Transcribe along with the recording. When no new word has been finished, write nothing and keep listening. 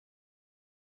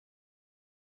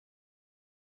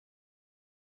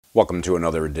Welcome to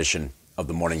another edition of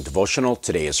the Morning Devotional.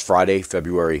 Today is Friday,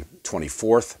 February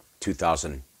 24th,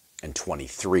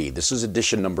 2023. This is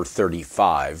edition number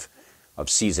 35 of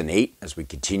Season 8 as we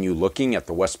continue looking at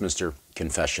the Westminster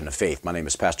Confession of Faith. My name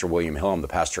is Pastor William Hill. I'm the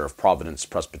pastor of Providence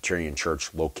Presbyterian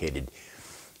Church located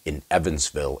in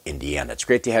Evansville, Indiana. It's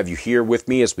great to have you here with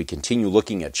me as we continue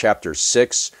looking at chapter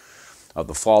 6 of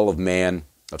the fall of man,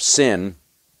 of sin,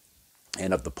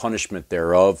 and of the punishment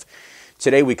thereof.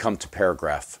 Today we come to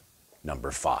paragraph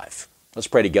number 5. Let's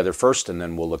pray together first, and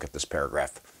then we'll look at this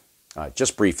paragraph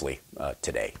just briefly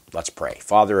today. Let's pray.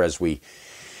 Father, as we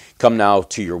come now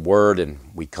to your word, and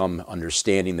we come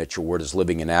understanding that your word is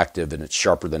living and active, and it's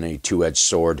sharper than any two-edged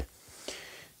sword,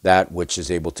 that which is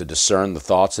able to discern the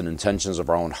thoughts and intentions of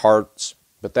our own hearts,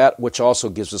 but that which also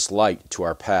gives us light to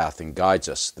our path and guides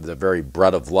us to the very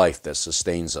bread of life that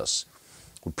sustains us.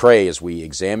 We pray as we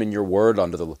examine your word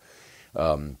under the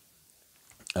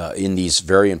in these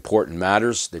very important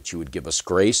matters, that you would give us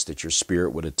grace, that your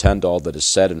Spirit would attend all that is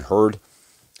said and heard,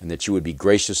 and that you would be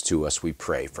gracious to us, we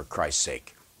pray, for Christ's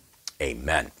sake.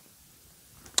 Amen.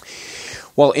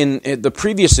 Well, in the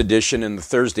previous edition, in the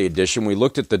Thursday edition, we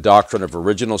looked at the doctrine of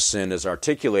original sin as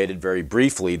articulated very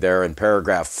briefly there in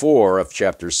paragraph 4 of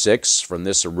chapter 6, from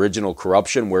this original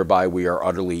corruption whereby we are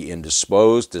utterly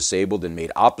indisposed, disabled, and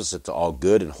made opposite to all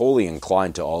good, and wholly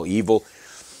inclined to all evil,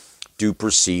 do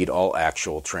proceed all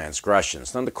actual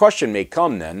transgressions. Now the question may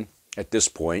come then, at this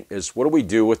point, is what do we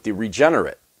do with the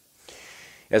regenerate?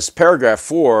 As paragraph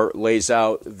 4 lays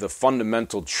out the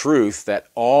fundamental truth that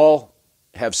all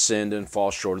have sinned and fall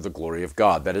short of the glory of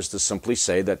God. That is to simply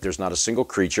say that there's not a single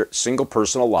creature, single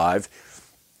person alive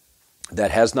that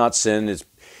has not sinned,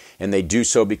 and they do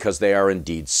so because they are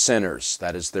indeed sinners.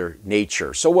 That is their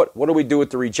nature. So what do we do with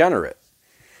the regenerate?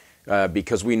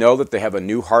 Because we know that they have a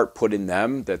new heart put in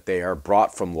them, that they are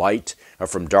brought from light, or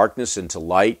from darkness into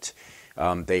light.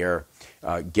 They are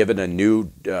given a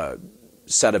new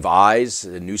set of eyes,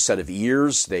 a new set of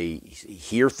ears. They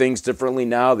hear things differently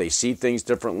now. They see things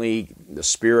differently. The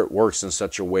Spirit works in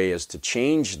such a way as to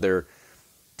change their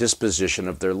disposition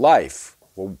of their life.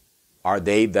 Well, are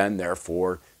they then,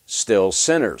 therefore, still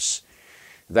sinners?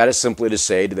 That is simply to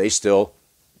say, do they still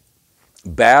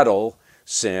battle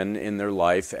sin in their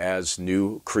life as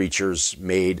new creatures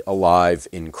made alive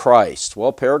in Christ?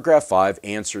 Well, paragraph 5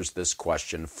 answers this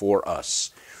question for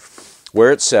us,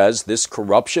 where it says, "This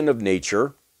corruption of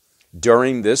nature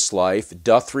during this life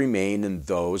doth remain in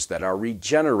those that are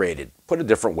regenerated." Put a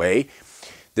different way,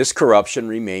 this corruption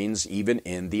remains even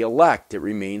in the elect. It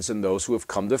remains in those who have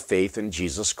come to faith in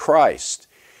Jesus Christ.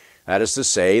 That is to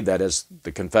say that, as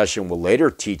the confession will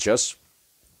later teach us,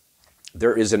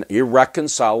 there is an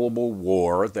irreconcilable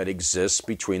war that exists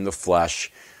between the flesh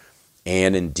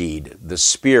and indeed the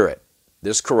Spirit.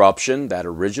 This corruption, that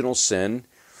original sin,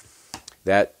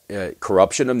 that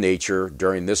corruption of nature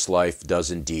during this life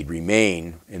does indeed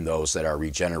remain in those that are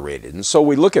regenerated. And so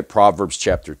we look at Proverbs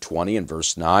chapter 20 and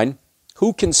verse 9.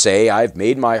 "Who can say, I've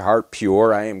made my heart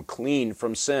pure, I am clean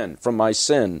from sin, from my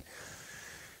sin?"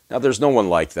 Now there's no one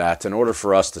like that. In order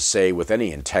for us to say with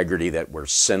any integrity that we're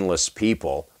sinless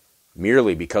people,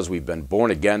 merely because we've been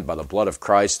born again by the blood of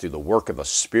Christ through the work of the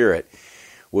Spirit,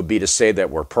 would be to say that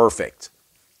we're perfect.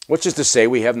 Which is to say,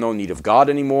 we have no need of God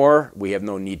anymore. We have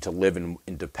no need to live in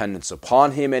dependence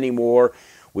upon Him anymore.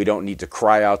 We don't need to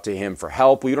cry out to Him for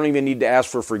help. We don't even need to ask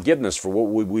for forgiveness. For what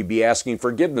would we be asking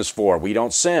forgiveness for? We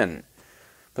don't sin.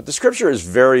 But the Scripture is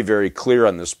very, very clear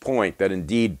on this point, that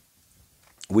indeed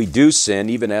we do sin.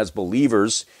 Even as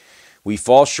believers, we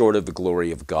fall short of the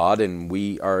glory of God, and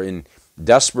we are in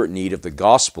desperate need of the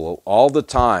gospel all the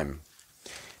time.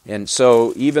 And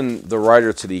so even the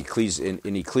writer to the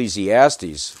in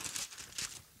Ecclesiastes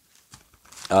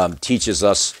teaches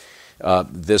us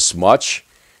this much.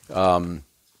 In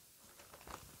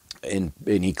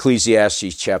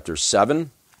Ecclesiastes chapter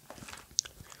 7,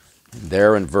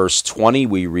 there in verse 20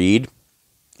 we read,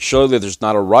 "Surely there's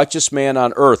not a righteous man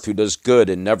on earth who does good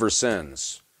and never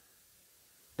sins."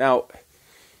 Now,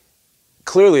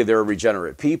 clearly they're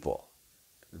regenerate people.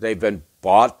 They've been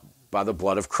bought by the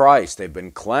blood of Christ. They've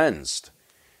been cleansed.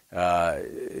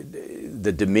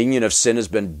 The dominion of sin has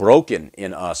been broken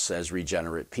in us as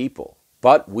regenerate people.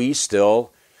 But we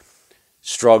still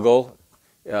struggle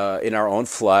in our own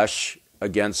flesh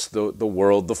against the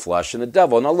world, the flesh, and the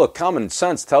devil. Now look, common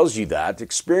sense tells you that.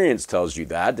 Experience tells you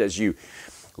that. As you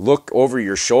look over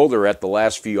your shoulder at the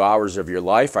last few hours of your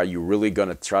life, are you really going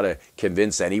to try to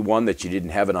convince anyone that you didn't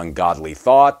have an ungodly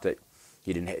thought, that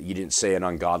you didn't say an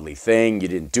ungodly thing, you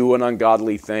didn't do an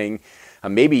ungodly thing?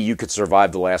 Maybe you could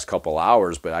survive the last couple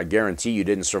hours, but I guarantee you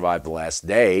didn't survive the last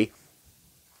day.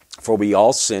 For we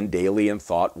all sin daily in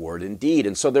thought, word, and deed.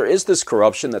 And so there is this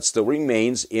corruption that still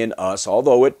remains in us,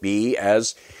 although it be,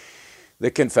 as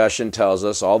the confession tells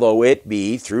us, although it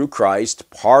be through Christ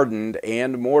pardoned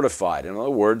and mortified. In other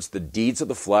words, the deeds of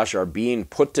the flesh are being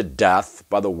put to death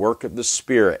by the work of the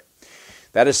Spirit.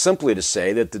 That is simply to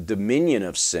say that the dominion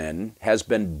of sin has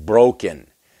been broken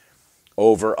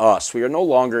over us. We are no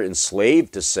longer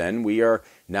enslaved to sin. We are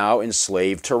now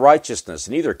enslaved to righteousness.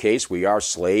 In either case, we are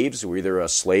slaves. We're either a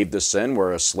slave to sin,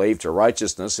 we're a slave to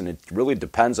righteousness, and it really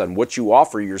depends on what you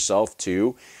offer yourself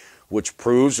to, which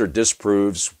proves or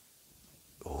disproves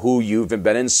who you've been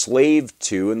enslaved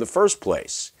to in the first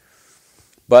place.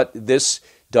 But this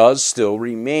does still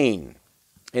remain.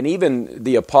 And even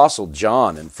the Apostle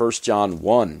John in 1 John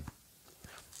 1,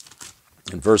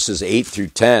 in verses 8 through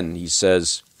 10, he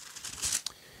says,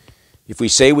 if we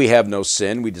say we have no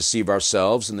sin, we deceive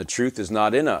ourselves, and the truth is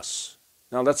not in us.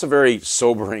 Now, that's a very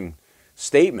sobering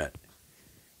statement.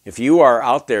 If you are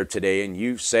out there today and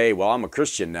you say, well, I'm a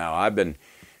Christian now, I've been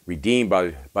redeemed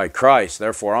by Christ,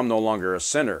 therefore I'm no longer a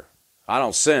sinner, I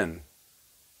don't sin,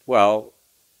 well,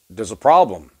 there's a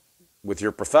problem with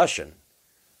your profession.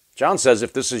 John says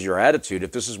if this is your attitude,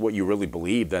 if this is what you really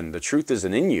believe, then the truth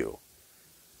isn't in you.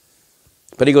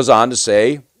 But he goes on to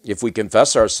say, if we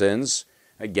confess our sins,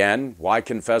 again, why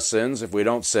confess sins if we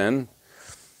don't sin?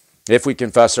 If we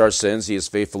confess our sins, he is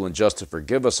faithful and just to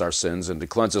forgive us our sins and to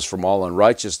cleanse us from all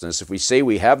unrighteousness. If we say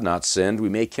we have not sinned, we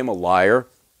make him a liar,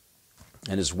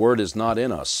 and his word is not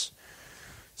in us.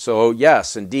 So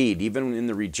yes, indeed, even in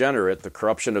the regenerate, the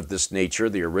corruption of this nature,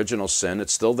 the original sin,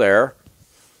 it's still there.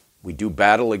 We do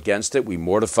battle against it. We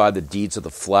mortify the deeds of the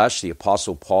flesh. The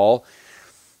Apostle Paul,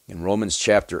 in Romans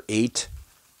chapter 8,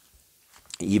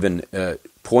 even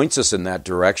points us in that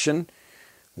direction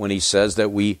when he says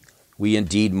that we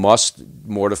indeed must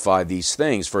mortify these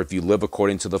things. For if you live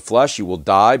according to the flesh, you will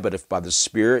die, but if by the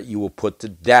Spirit, you will put to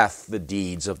death the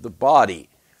deeds of the body.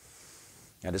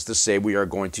 That is to say, we are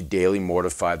going to daily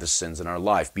mortify the sins in our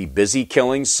life. Be busy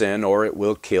killing sin, or it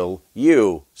will kill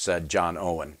you, said John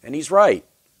Owen. And he's right.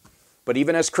 But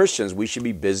even as Christians, we should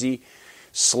be busy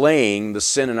slaying the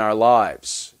sin in our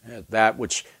lives, that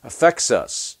which affects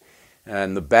us,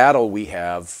 and the battle we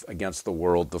have against the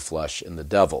world, the flesh, and the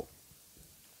devil.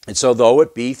 And so though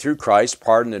it be through Christ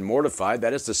pardoned and mortified,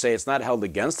 that is to say, it's not held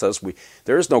against us.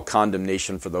 There is no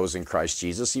condemnation for those in Christ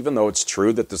Jesus, even though it's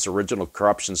true that this original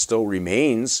corruption still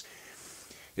remains.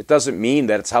 It doesn't mean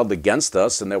that it's held against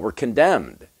us and that we're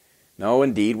condemned. No,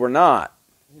 indeed, we're not.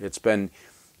 It's been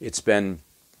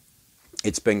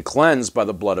cleansed by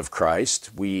the blood of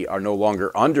Christ. We are no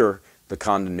longer under the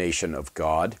condemnation of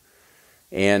God.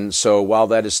 And so while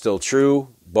that is still true,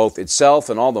 both itself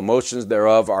and all the motions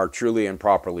thereof are truly and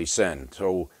properly sin.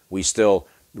 So we still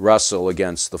wrestle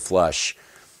against the flesh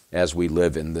as we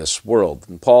live in this world.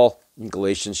 And Paul, in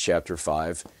Galatians chapter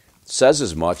 5, says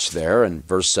as much there in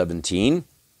verse 17.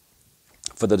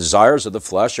 For the desires of the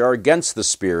flesh are against the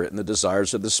Spirit, and the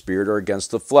desires of the Spirit are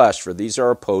against the flesh, for these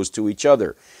are opposed to each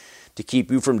other, to keep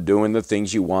you from doing the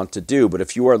things you want to do. But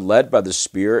if you are led by the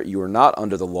Spirit, you are not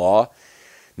under the law.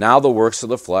 Now the works of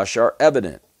the flesh are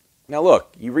evident. Now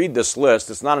look, you read this list,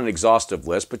 it's not an exhaustive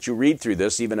list, but you read through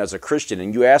this even as a Christian,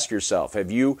 and you ask yourself,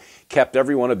 have you kept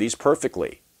every one of these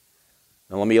perfectly?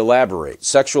 Now let me elaborate.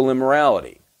 Sexual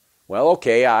immorality. Well,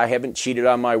 okay, I haven't cheated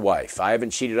on my wife. I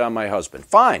haven't cheated on my husband.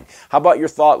 Fine. How about your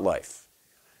thought life?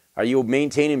 Are you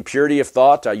maintaining purity of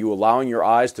thought? Are you allowing your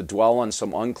eyes to dwell on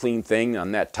some unclean thing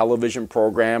on that television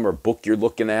program or book you're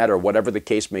looking at or whatever the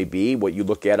case may be, what you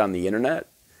look at on the internet?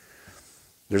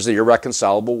 There's the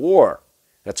irreconcilable war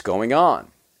that's going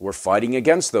on. We're fighting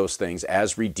against those things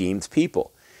as redeemed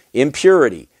people.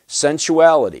 Impurity,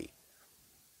 sensuality,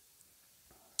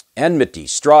 enmity,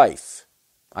 strife,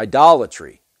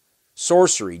 idolatry,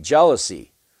 sorcery,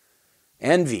 jealousy,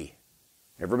 envy.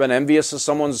 Ever been envious of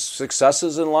someone's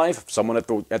successes in life? Someone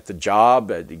at the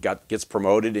job gets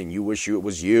promoted and you wish it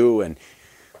was you, and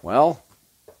well,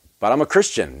 but I'm a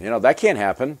Christian. That can't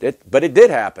happen. But it did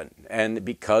happen. And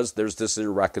because there's this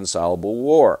irreconcilable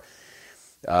war.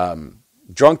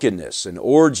 Drunkenness and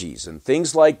orgies and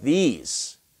things like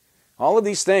these. All of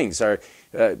these things are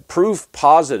proof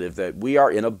positive that we are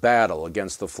in a battle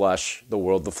against the flesh, the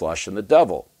world, the flesh, and the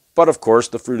devil. But of course,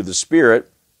 the fruit of the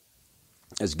Spirit,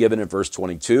 as given in verse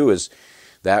 22, is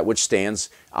that which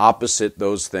stands opposite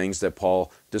those things that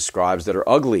Paul describes that are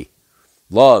ugly.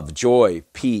 Love, joy,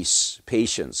 peace,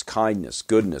 patience, kindness,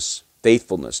 goodness,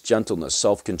 faithfulness, gentleness,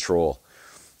 self-control.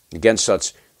 Against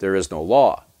such there is no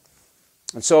law.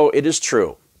 And so it is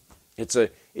true.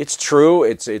 It's true.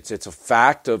 It's a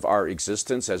fact of our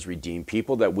existence as redeemed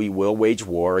people that we will wage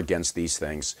war against these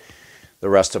things the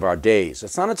rest of our days.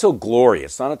 It's not until glory,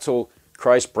 it's not until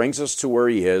Christ brings us to where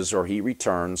he is or he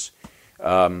returns,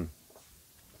 in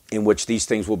which these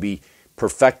things will be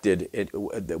perfected. It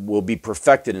will be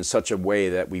perfected in such a way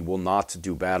that we will not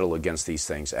do battle against these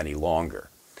things any longer.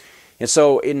 And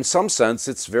so in some sense,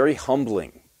 it's very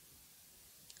humbling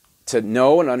to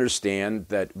know and understand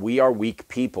that we are weak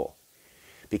people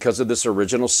because of this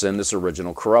original sin, this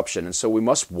original corruption. And so we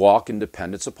must walk in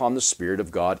dependence upon the Spirit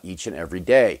of God each and every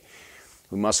day.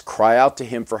 We must cry out to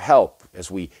him for help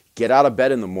as we get out of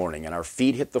bed in the morning and our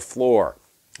feet hit the floor.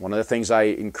 One of the things I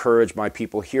encourage my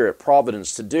people here at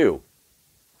Providence to do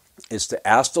is to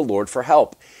ask the Lord for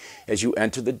help as you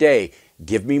enter the day.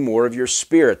 Give me more of your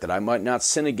Spirit that I might not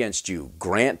sin against you.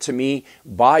 Grant to me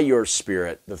by your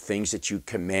Spirit the things that you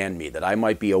command me, that I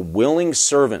might be a willing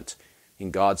servant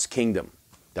in God's kingdom,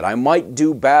 that I might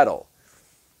do battle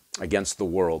against the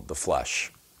world, the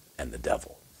flesh, and the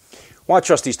devil. Well, I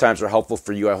trust these times are helpful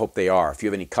for you. I hope they are. If you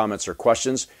have any comments or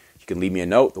questions, you can leave me a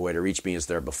note. The way to reach me is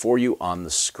there before you on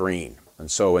the screen.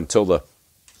 And so until the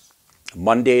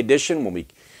Monday edition, when we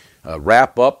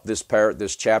wrap up this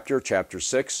chapter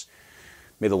 6,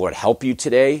 may the Lord help you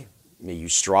today. May you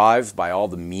strive by all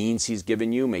the means he's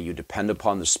given you. May you depend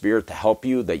upon the Spirit to help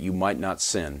you that you might not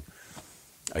sin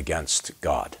against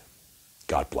God.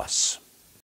 God bless.